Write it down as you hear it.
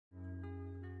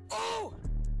Oh!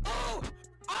 Oh!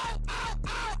 Oh! Oh!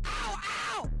 Oh! Oh!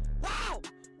 Ow! Wow!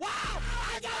 Wow!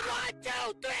 I got 1, 2,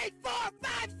 3, 4,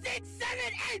 5, 6, 7,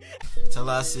 8. Till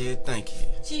I said thank you.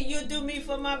 Chi, you do me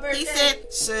for my birthday? He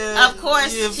said, Said, of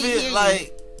course, you she feel hear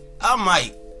like I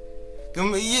might.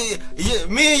 Yeah,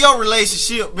 me and your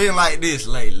relationship been like this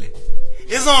lately.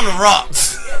 It's on the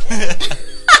rocks.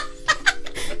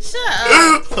 Shut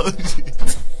up.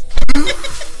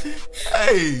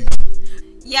 Hey.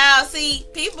 Y'all see,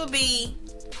 people be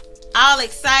all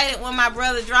excited when my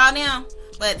brother draw them,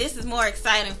 but this is more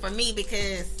exciting for me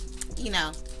because, you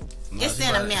know, it's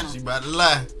sentimental. She about to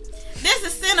lie. This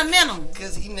is sentimental.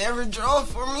 Cause he never draw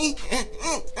for me.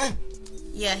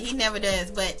 Yeah, he never does,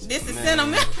 but this is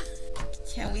sentimental.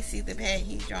 Can we see the pad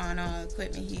he's drawing on,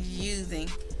 equipment he's using?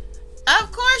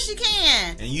 Of course you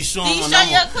can. And you show Do you them. show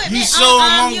your equipment you show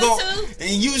on them. YouTube?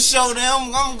 And you show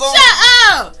them. I'm going. Shut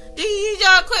up! Do you use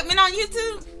your equipment on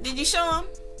YouTube? Did you show them?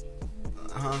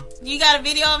 You got a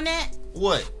video of that?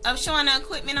 What? Of showing the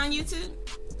equipment on YouTube?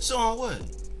 Showing what?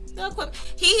 The equipment.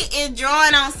 He is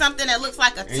drawing on something that looks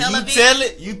like a And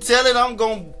television. you tell it. I'm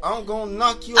gonna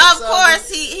knock you. Of course,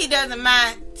 he doesn't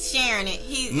mind sharing it.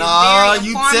 He's nah, very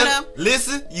you informative. tell.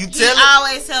 Listen, you He's tell it.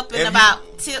 always helping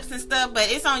about tips and stuff,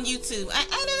 but it's on YouTube. Ain't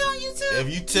it on YouTube?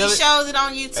 If you tell he it, shows it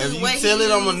on YouTube. If you what tell he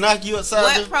it, I'm gonna used, knock you upside.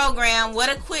 what program, what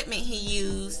equipment he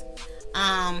used.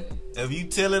 If you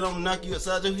tell it, I'm gonna knock you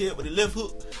upside your head with a left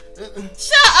hook.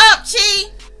 Shut up, Chi.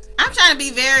 I'm trying to be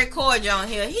very cordial on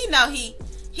here. He know he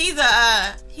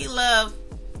love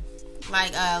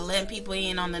like letting people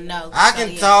in on the know. I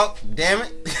can talk, damn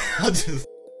it.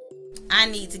 I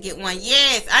need to get one.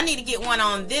 Yes, I need to get one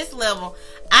on this level.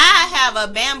 I have a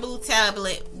bamboo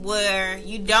tablet where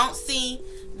you don't see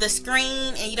the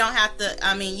screen and you don't have to,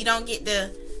 you don't get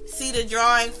to see the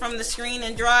drawing from the screen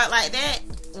and draw it like that,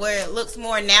 where it looks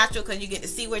more natural because you get to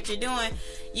see what you're doing.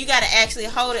 You got to actually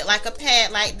hold it like a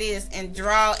pad like this and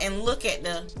draw and look at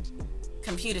the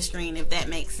computer screen, if that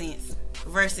makes sense,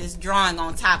 versus drawing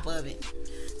on top of it.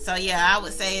 So yeah, I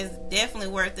would say it's definitely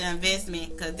worth the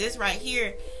investment because this right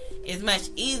here is much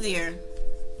easier.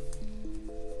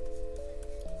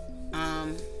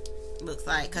 Looks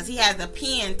like, because he has a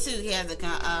pen too. He has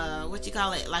a what you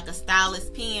call it, like a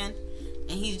stylus pen,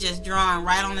 and he's just drawing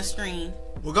right on the screen.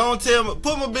 Well, go and tell me,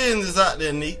 put my business out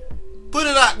there, Neat. Put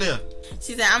it out there.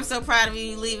 She said, "I'm so proud of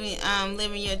you living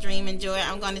your dream. Enjoy it.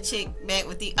 I'm going to check back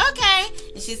with you." Okay.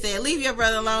 And she said, "Leave your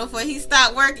brother alone before he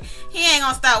stop working." He ain't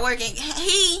gonna stop working.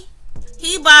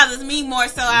 He bothers me more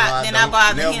so than I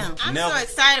bother him. I'm so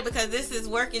excited because this is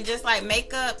working just like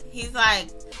makeup. He's like,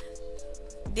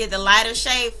 did the lighter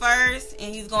shade first,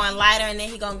 and he's going lighter, and then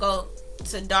he's gonna go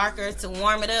to darker to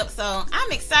warm it up. So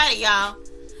I'm excited, y'all,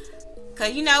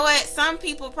 because you know what? Some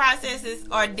people processes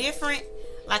are different.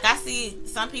 Like I see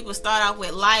some people start off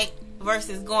with light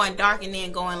versus going dark and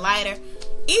then going lighter.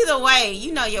 Either way,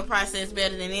 you know your process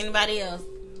better than anybody else,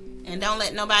 and don't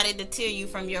let nobody deter you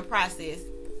from your process.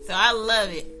 So I love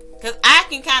it because I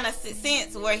can kind of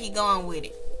sense where he going with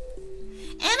it,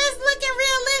 and it's looking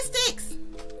realistic.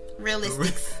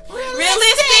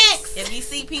 If you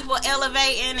see people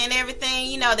elevating and everything,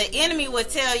 you know the enemy will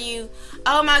tell you,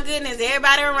 "Oh my goodness,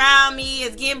 everybody around me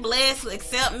is getting blessed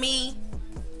except me."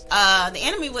 The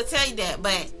enemy will tell you that,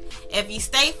 but if you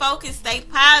stay focused, stay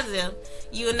positive,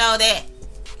 you'll know that,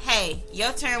 hey,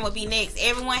 your turn will be next.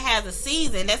 Everyone has a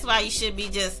season. That's why you should be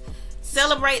just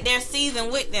celebrate their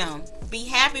season with them. Be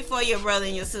happy for your brother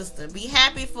and your sister. Be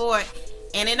happy for it,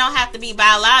 and it don't have to be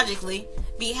biologically.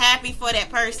 Be happy for that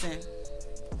person,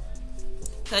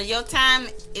 cause your time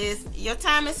is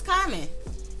coming.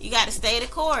 You got to stay the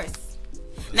course.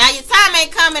 Now your time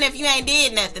ain't coming if you ain't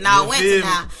did nothing all winter.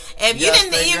 Now, if you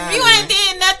ain't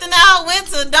did nothing all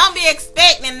winter, don't be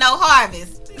expecting no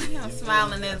harvest. I'm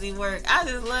smiling as he work. I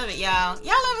just love it, y'all.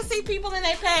 Y'all ever see people in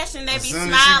their passion? They be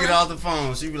smiling. As soon as she get off the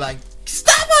phone, she be like,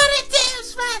 "Stop all that damn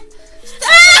smile! Stop!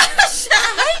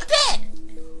 I hate that.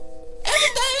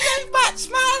 Everything ain't about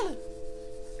smiling."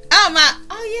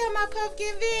 My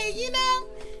pumpkin vid, you know,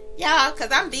 y'all, cause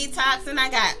I'm detoxing.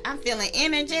 I'm feeling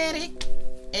energetic.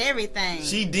 Everything.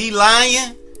 She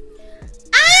D-lying?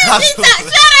 I'm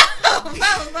detoxing. Shut up!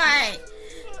 I was like,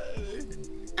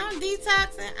 I'm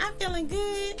detoxing. I'm feeling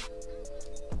good.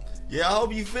 Yeah, I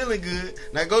hope you feeling good.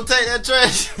 Now go take that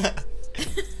trash.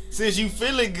 Since you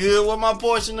feeling good, what my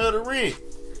portion of the rent?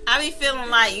 I be feeling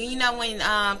like, you know, when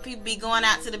people be going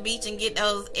out to the beach and get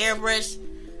those airbrush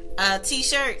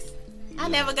t-shirts. I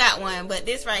never got one, but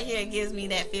this right here gives me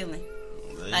that feeling.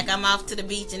 Like I'm off to the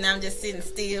beach and I'm just sitting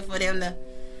still for them to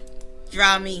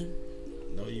draw me.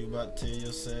 Know you about to tell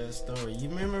your sad story. You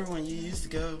remember when you used to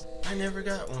go? I never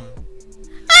got one.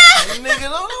 Nigga,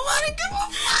 don't nobody give a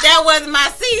fuck. That wasn't my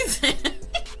season.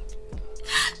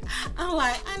 I'm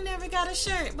like, I never got a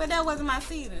shirt, but that wasn't my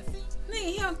season.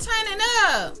 See, nigga, him turning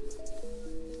up.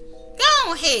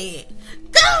 Go ahead.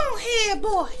 Go ahead,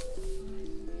 boy.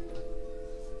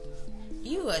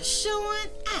 You are showing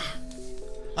out.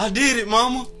 I did it,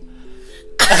 mama.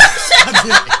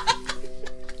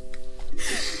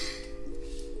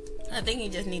 I think you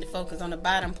just need to focus on the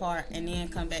bottom part and then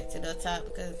come back to the top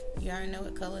because you already know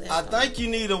what color that's I think you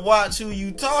need to watch who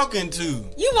you talking to.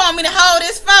 You want me to hold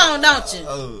this phone, don't you?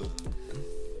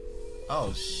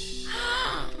 Oh shit.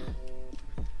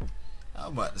 I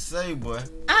was about to say, boy.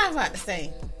 I was about to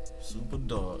say. Super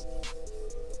dark.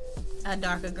 A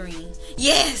darker green.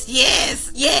 Yes,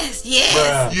 yes, yes, yes.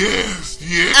 Bruh. Yes,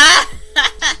 yes.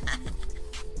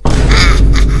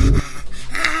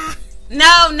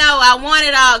 No, I want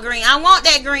it all green. I want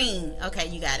that green. Okay,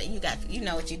 you got it. You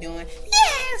know what you're doing.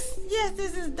 Yes,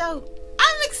 this is dope.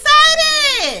 I'm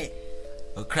excited.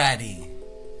 Well, cry then.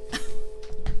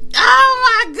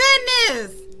 Oh my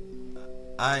goodness.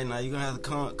 Alright, now you're gonna have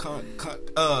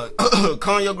to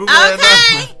calm your group Okay. ass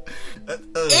down.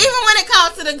 Even when it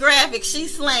comes to the graphics,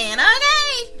 she's slaying.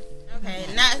 Okay,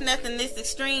 not nothing this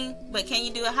extreme, but can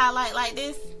you do a highlight like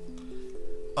this?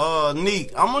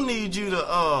 Neek, I'm gonna need you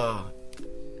to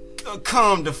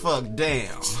calm the fuck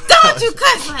down. Don't you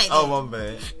cuss like that. Oh, my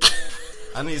bad.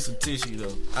 I need some tissue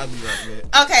though. I'll be right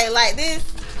back. Okay, like this.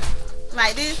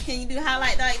 Like this. Can you do a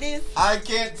highlight like this? I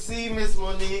can't see, Miss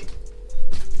Monique.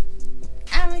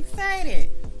 I'm excited.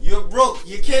 You're broke.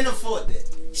 You can't afford that.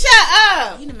 Shut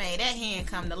up! You done made that hand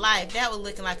come to life. That was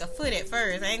looking like a foot at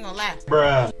first. I ain't gonna lie.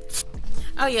 Bruh.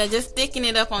 Oh yeah, just sticking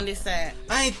it up on this side.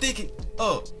 I ain't thinking.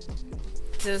 Oh.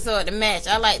 So it to match.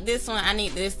 I like this one. I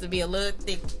need this to be a little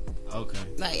thick. Okay.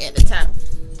 Like at the top.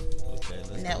 Okay.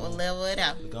 And that will level it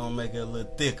out. We're gonna make it a little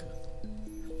thicker.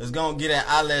 It's gonna get that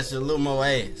eyelash a little more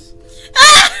ass.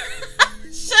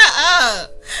 Shut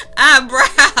up! Eyebrow.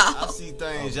 I see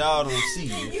things y'all don't see.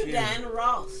 You Diana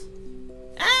Ross.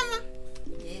 Emma,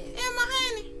 Yeah.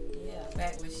 honey. Yeah,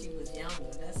 back when she was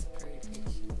younger. That's a pretty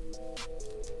picture.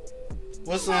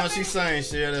 What song she sang,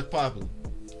 Cher, that's popular?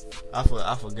 I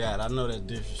forgot. I know that's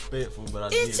disrespectful, but I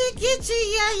did. Itchy,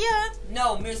 yeah.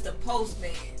 No, Mr.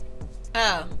 Postman.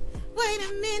 Oh. Wait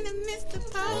a minute, Mr.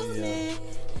 Postman.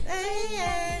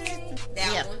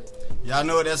 That Yeah. one. Y'all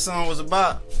know what that song was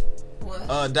about?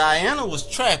 What? Diana was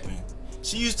trapping.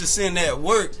 She used to send that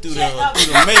work through Shut up.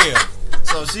 the mail.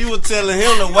 So she was telling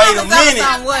him to wait a Focus on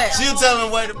minute. what? She was telling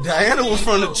him wait. Diana was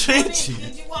from the trenches.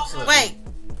 Did you walk on Wait.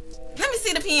 Let me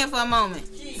see the pen for a moment.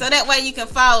 So that way you can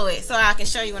follow it. So I can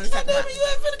show you when to talk about.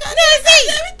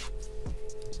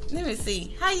 Let me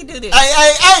see. How you do this?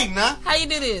 Hey, nah. How you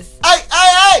do this?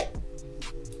 Hey.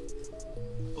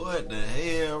 What the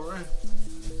hell, bro?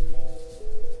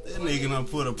 That nigga done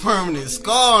put a permanent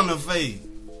scar on the face.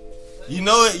 You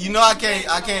know it. You know I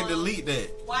can't delete that.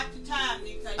 Watch the time,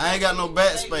 nigga. I ain't got no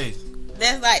backspace.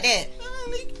 That's like that. Man,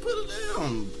 nigga, put it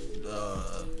down.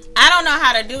 I don't know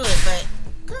how to do it, but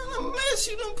Girl, a mess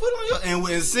you done put on your.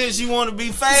 And since you want to be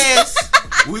fast,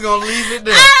 we gonna leave it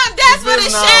there. that's where the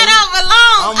shadow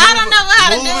belongs. I don't know how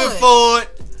to do it.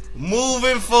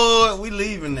 Moving forward, we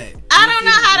leaving that. I don't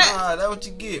know how to. Nah, that's what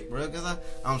you get, bro. Cause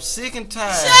I'm sick and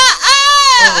tired. Shut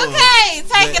up. Okay,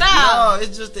 take it off. No,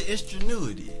 it's just the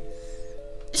ingenuity.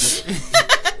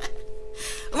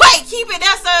 Wait, keep it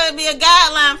there so it'll be a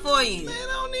guideline for you. Man, I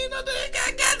don't need no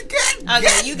damn.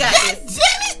 Okay, you got this.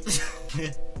 Damn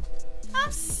it.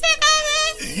 I'm sick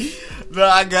of this. No,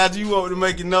 I got you. You want me to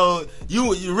make it know?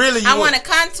 You really? I want a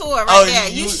contour right there.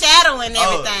 You shadowing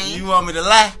everything. Oh, you want me to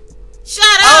lie? Shut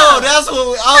up. Oh, that's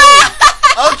what.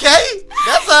 Okay,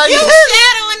 that's how You you.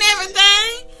 shadowing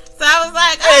everything. So I was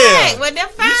like, alright, well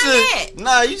define it.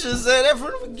 Nah, you should say that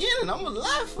from the beginning. I'm gonna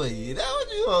lie for you. That's what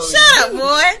you want. Shut up,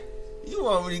 boy. You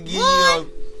want me to give Boy.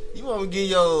 you want me to give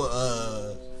your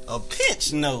a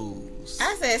pinch nose.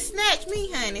 I said, snatch me,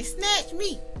 honey. Snatch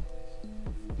me.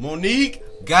 Monique,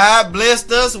 God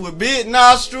blessed us with big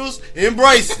nostrils.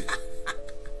 Embrace it.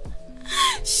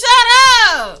 Shut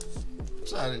up.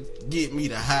 Try to get me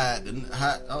to hide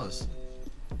oh.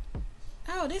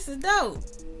 Oh, this is dope.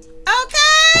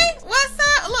 Okay. What's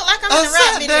up? Look like I'm in a rap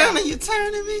sat video. down and you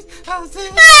turning me. I was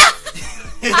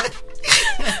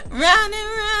Round and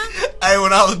round. Hey,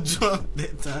 when I was drunk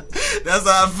that time, that's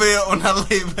how I felt when I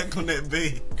lay back on that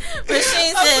bed.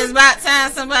 Machine says it's about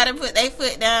time somebody put their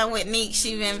foot down with Neek.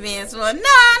 She been Invincible. No, no.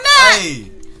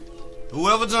 Hey,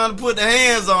 whoever trying to put the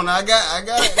hands on her, I got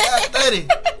 30.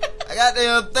 I got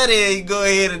them 30. You go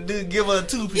ahead and give her a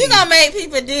 2-piece. You gonna make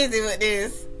people dizzy with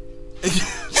this.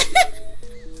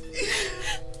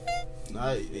 No,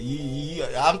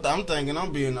 I'm thinking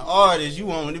I'm being an artist. You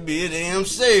want me to be a damn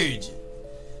surgeon.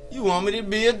 You want me to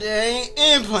be a damn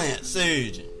implant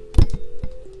surgeon.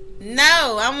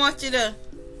 No, I want you to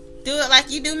do it like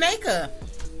you do makeup.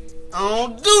 I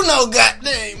don't do no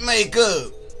goddamn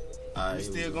makeup. Alright,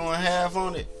 still going half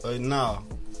on it? Or no?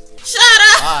 Shut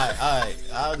up! Alright.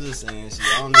 I was just saying shit.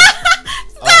 I don't know.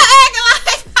 Stop acting like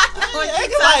I know what I you ain't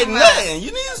acting talking like about. nothing. You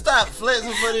need to stop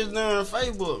flexing for this damn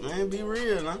Facebook, man. Be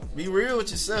real, man. Be real with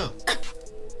yourself.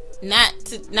 Not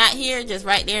here, just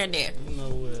right there and there. You know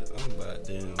what? I'm about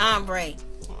damn. Ombre.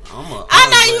 I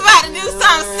know you about to do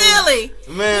something silly.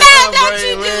 Man, No, don't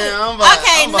you do it.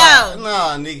 Okay, no.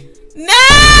 Nah, nigga. No!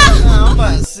 Nah, I'm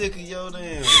about sick of your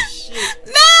damn shit.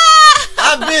 No!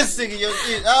 I've been sick of your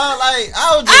shit. I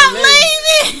was just I'm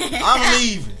leaving. I'm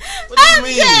leaving. What do you I'm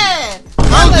mean? done.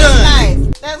 I'm That done. looks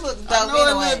nice. That looks dope I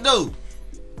know anyway. it look dope.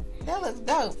 That looks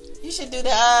dope. You should do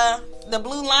the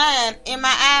blue line in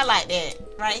my eye like that.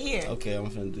 Right here. Okay, I'm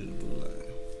finna do the blue line.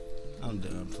 I'm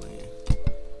done playing.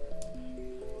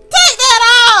 Take that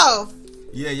off!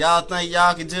 Yeah, y'all think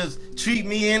y'all can just treat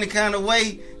me any kind of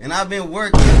way, and I've been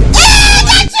working Don't you do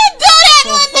that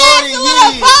for 40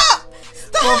 years.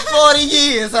 little For 40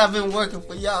 years, I've been working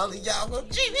for y'all, and y'all gonna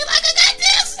treat me like a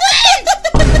goddamn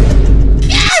slave.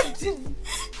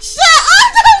 Shut up!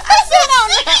 Don't put that on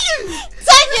there.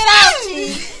 Take it out, G.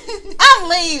 I'm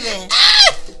leaving.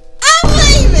 I'm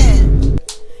leaving.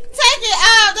 Take it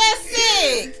out. That's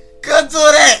sick. Cut to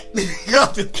that.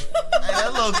 Cut to hey,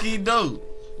 that low key dope.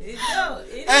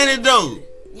 Ain't it dope?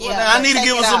 Yeah, Well, now, I need to take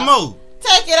give it her some off. more.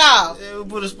 Take it off. Yeah, we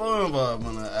put a SpongeBob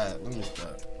on her eye. Let me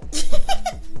stop.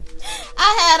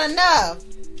 I had enough.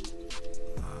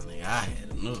 Oh, nigga, I had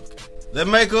enough. Let's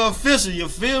make her official, you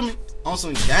feel me? On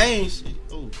some gang shit.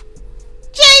 Ooh,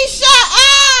 G, shut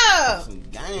up. some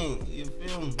gang, you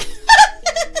feel me?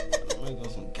 Make her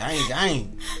some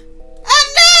gang.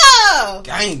 Enough.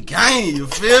 Gang, you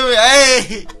feel me?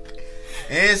 Hey!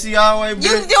 And she always been. You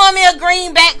doing me a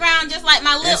green background just like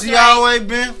my And lips, she right? always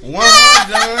been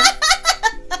 100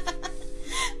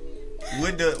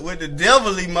 with the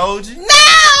devil emoji.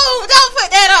 No! Don't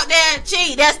put that up there,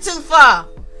 Chi. That's too far.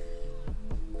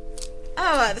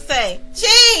 I was about to say,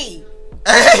 Chi,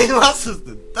 Hey, my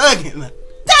sister thugging.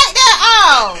 take that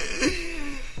off.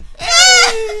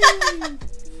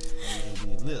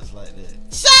 Lips like that.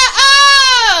 Shut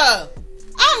up.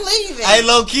 I'm leaving. Hey,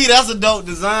 low key, that's a dope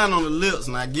design on the lips.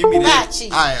 Now give me that. Gotcha.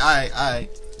 Alright.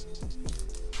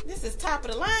 This is top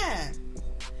of the line.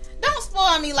 Don't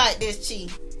spoil me like this, Chi.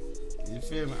 You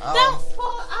feel me? Don't spoil.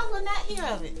 I will not hear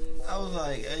of it. I was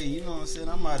like, hey, you know what I'm saying?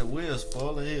 I might have well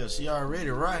spoil her here. She already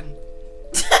riding.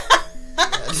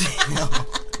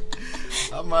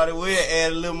 I might as well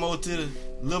add a little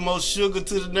more sugar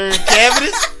to the darn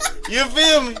cavities. You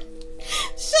feel me?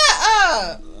 Shut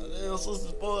up. Damn, sister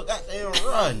spoiled goddamn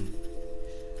rotten.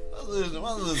 My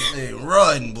sister damn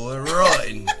rotten, boy,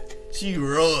 rotten. She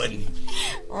rotten.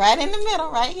 Right in the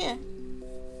middle, right here.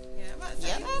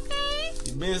 Yeah, okay.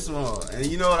 You been smart. And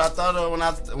you know what I thought of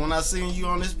when I seen you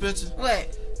on this picture?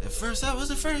 What? At first I was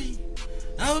afraid.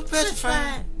 I was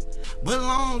petrified. But as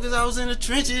long as I was in the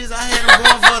trenches, I had them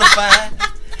going for the fight.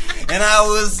 And I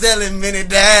was selling many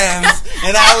dimes.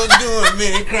 And I was doing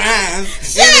many crimes.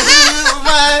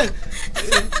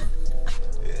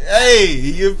 Hey,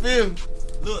 you feel me?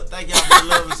 Look, thank y'all for the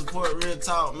love and support. Real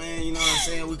talk, man. You know what I'm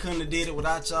saying? We couldn't have did it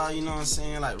without y'all. You know what I'm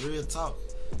saying? Like, real talk.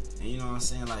 And you know what I'm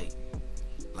saying? Like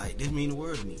this mean the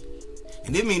word to me.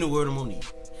 And this mean the word to Monique.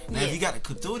 Now, if you got the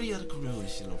Couture or the Corona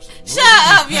shit, I'm saying. Shut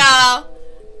up, y'all.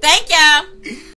 Thank y'all.